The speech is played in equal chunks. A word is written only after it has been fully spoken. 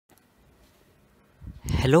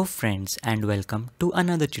Hello friends and welcome to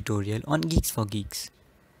another tutorial on Geeks.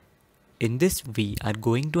 In this we are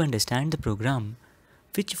going to understand the program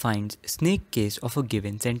which finds snake case of a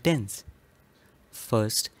given sentence.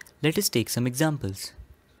 First, let us take some examples.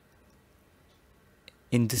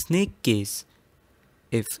 In the snake case,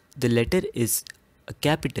 if the letter is a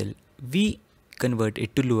capital, we convert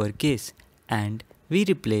it to lowercase and we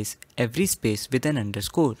replace every space with an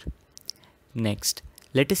underscore. Next,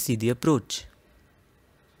 let us see the approach.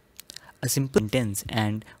 A simple sentence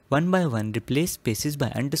and one by one replace spaces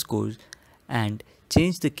by underscores and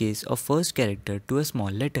change the case of first character to a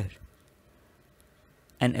small letter.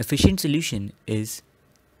 An efficient solution is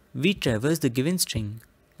we traverse the given string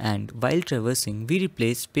and while traversing we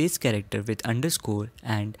replace space character with underscore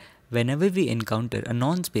and whenever we encounter a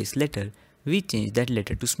non-space letter we change that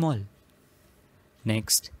letter to small.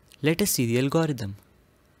 Next, let us see the algorithm.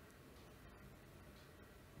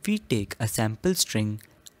 We take a sample string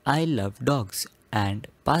I love dogs and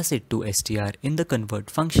pass it to str in the convert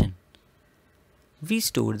function. We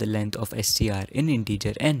store the length of str in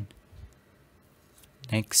integer n.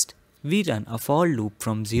 Next, we run a for loop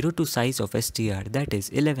from 0 to size of str, that is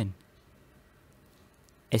 11.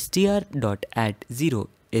 str.add0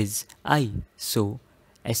 is I, so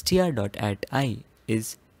str.add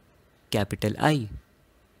is capital I.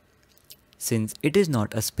 Since it is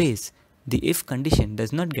not a space, the if condition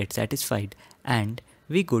does not get satisfied and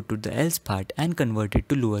we go to the else part and convert it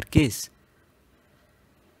to lowercase.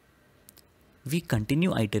 We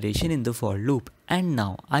continue iteration in the for loop and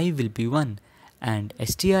now I will be 1 and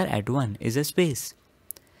str at 1 is a space.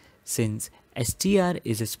 Since str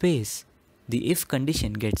is a space, the if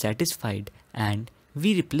condition gets satisfied and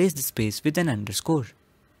we replace the space with an underscore.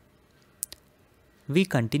 We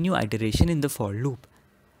continue iteration in the for loop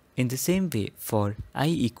in the same way for I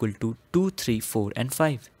equal to 2, 3, 4 and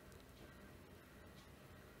 5.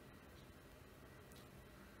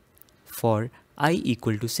 For I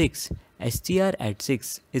equal to 6, str at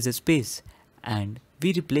 6 is a space and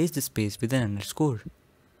we replace the space with an underscore.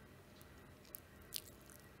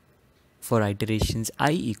 For iterations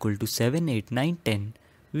I equal to 7, 8, 9, 10,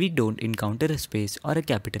 we don't encounter a space or a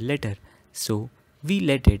capital letter, so we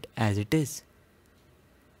let it as it is.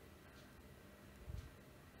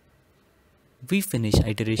 We finish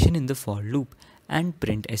iteration in the for loop and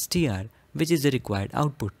print str, which is the required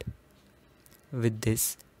output. With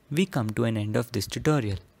this, we come to an end of this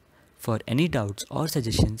tutorial. For any doubts or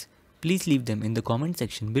suggestions, please leave them in the comment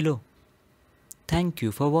section below. Thank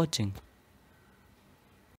you for watching.